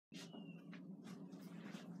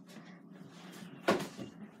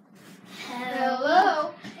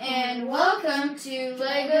Welcome to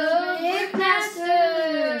Lego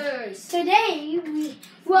Brickmasters. Today we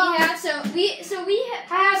have some really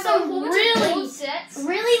old sets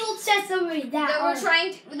that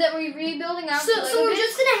we're rebuilding out. So we're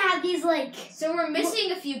just gonna have these So we're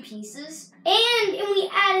missing a few pieces, and we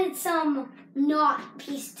added some not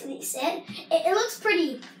pieces to the set. It looks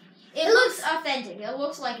pretty. It looks authentic. It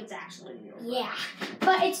looks like it's actually real. Yeah,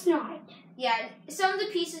 but it's not. Yeah, some of the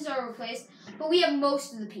pieces are replaced, but we have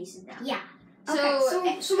most of the pieces now. Yeah. So we're also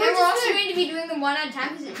going to be doing them one at a time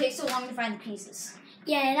because it takes so long to find the pieces.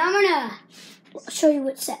 Yeah, and I'm gonna show you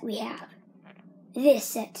what set we have. This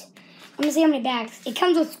set. I'm gonna see how many bags. It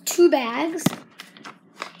comes with 2 bags,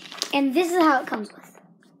 and this is how it comes with.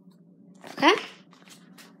 Okay.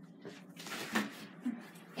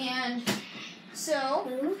 And so,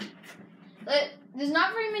 there's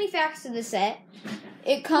not very many facts to the set.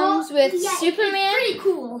 It comes with Superman, it's pretty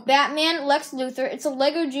cool. Batman, Lex Luthor. It's a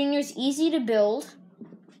Lego Juniors easy to build,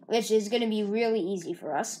 which is going to be really easy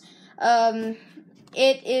for us.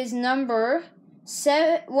 It is number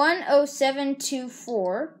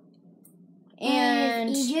 10724. And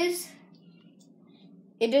ages?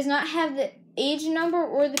 It does not have the age number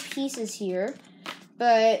or the pieces here,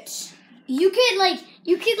 but you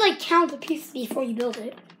could count the pieces before you build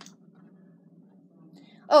it.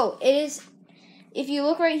 Oh, it is. If you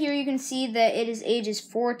look right here, you can see that it is ages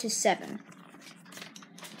 4 to 7.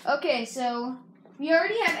 Okay, so we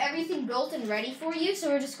already have everything built and ready for you, so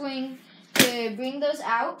we're just going to bring those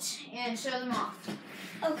out and show them off.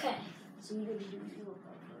 Okay. So you go to do your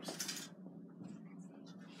part first.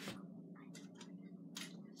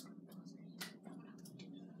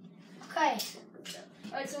 Okay.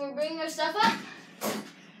 All right, so we're bringing our stuff up.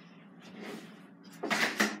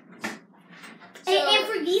 And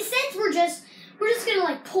for these sets, we're just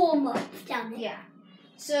gonna pull them up down there. Yeah.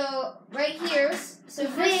 So right here,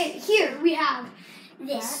 here we have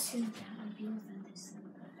this.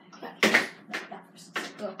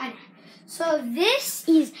 So this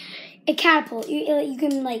is a catapult. You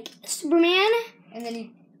can Superman, and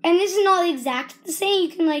then and this is not exactly the same.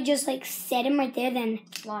 You can just set him right there, then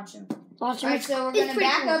launch him. Launch him. All right, so we're gonna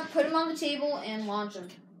back up, put him on the table, and launch him.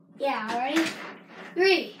 Yeah. All right.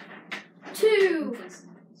 3, 2.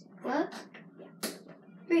 What?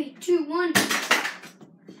 3, 2, 1.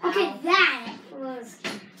 Okay,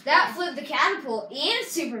 that flipped the catapult and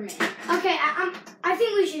Superman. Okay, I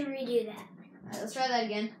think we should redo that. All right, let's try that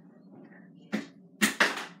again.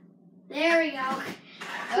 There we go. Okay.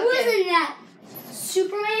 Who isn't that?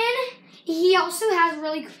 Superman. He also has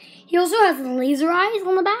laser eyes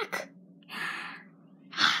on the back.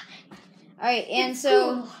 All right, and it's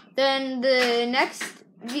so cool. Then the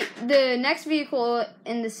next vehicle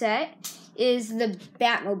in the set is the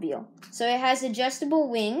Batmobile. So it has adjustable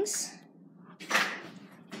wings,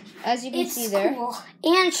 as you can see there. Cool.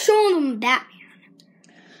 And show them Batman.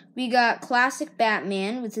 We got classic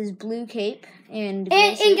Batman with his blue cape and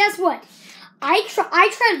guess what? I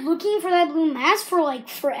tried looking for that blue mask for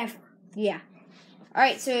forever. Yeah. All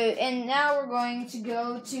right. So and now we're going to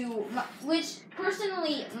go to which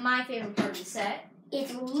personally my favorite part of the set.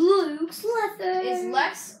 It's Lex Luthor. It's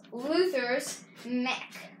Lex Luthor's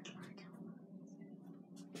mech.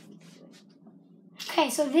 Okay,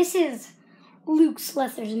 so this is Lex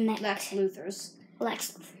Luthor's mech. Lex Luthor's.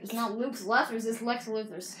 It's not Lex Luthor's, it's Lex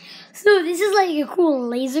Luthor's. So this is a cool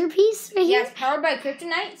laser piece right here? Yeah, it's powered by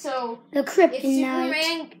kryptonite, so the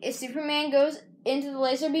kryptonite. If Superman goes into the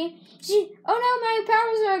laser beam, oh no, my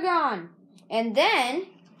powers are gone. And then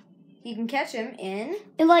you can catch him in.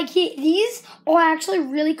 And these are actually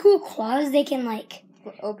really cool claws. They can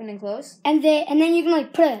open and close. And then you can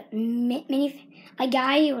put a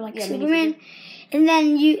guy or Superman. And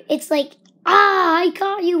then it's I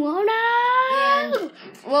caught you, oh no! And,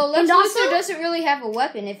 well, Lex Luthor doesn't really have a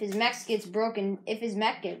weapon if his mech gets broken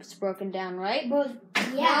down, right? Well,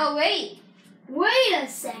 yeah. No, wait a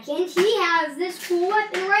second. He has this cool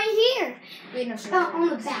weapon right here. Wait, no, on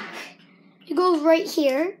the back. It goes right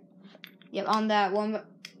here. Yep, on that one.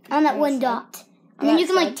 On that one dot. And then you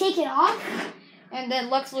can take it off. And then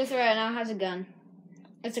Lex Luthor right now has a gun.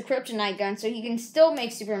 It's a kryptonite gun, so he can still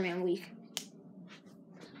make Superman weak.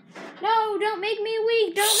 No, don't make me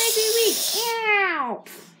weak. Don't make me weak. Ow.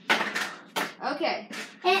 Okay.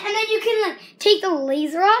 And then you can take the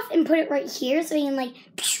laser off and put it right here so you can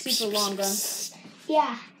super long gun.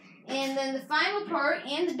 Yeah. And then the final part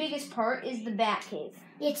and the biggest part is the Batcave.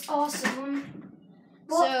 It's awesome.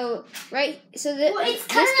 Well, it's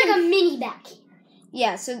kind of like a mini Batcave.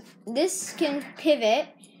 Yeah, so this can pivot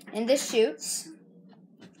and this shoots.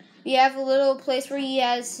 We have a little place where he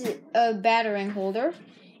has a battering holder.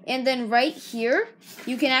 And then right here,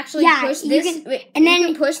 you can actually push you this. and then you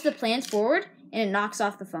can push the plants forward, and it knocks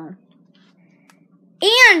off the phone.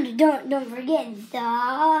 And don't forget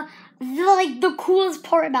the coolest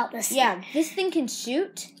part about this. Yeah, this thing can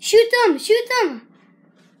shoot. Shoot them.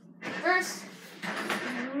 First,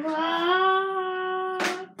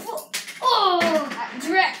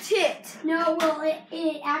 direct hit. No, well,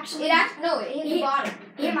 it actually... It hit the bottom.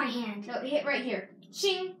 It hit my hand. No, it hit right here.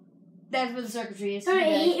 Shing. That's where the circuitry is. No, it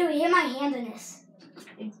hit my hand in this.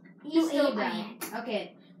 He's still hit my down. hand.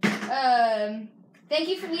 Okay. Thank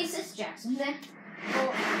you for the assist, Jackson. Then.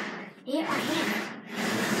 Well, it hit my hand.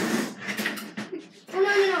 Oh,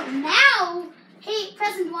 no. Now, hey,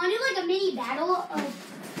 Preston, do you want to do like a mini battle of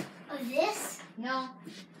this? No.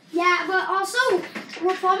 Yeah, but also,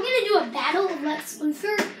 we're probably going to do a battle of Lex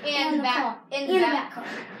Luthor and the back car.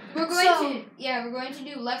 We're going to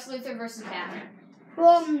do Lex Luthor versus Batman.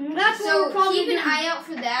 Well, that's what we're probably keep doing. an eye out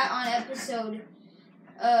for that on episode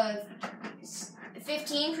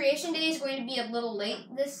 15. Creation Day is going to be a little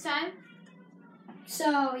late this time.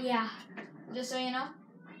 So, yeah. Just so you know.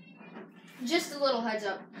 Just a little heads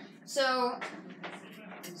up. So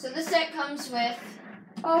this set comes with...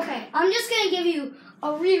 Okay, I'm just going to give you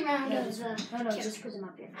a re-round of the... No, just put them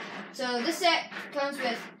up here. So this set comes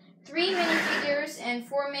with 3 minifigures and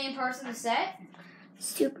 4 main parts of the set.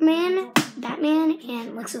 Superman, Batman,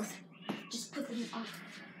 and Lex Luthor. Just put them up.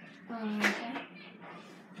 Okay.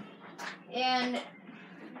 And...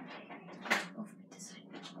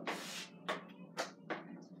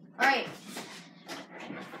 Alright.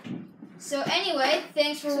 So anyway,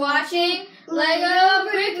 thanks for watching LEGO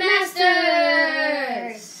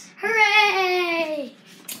Brickmasters!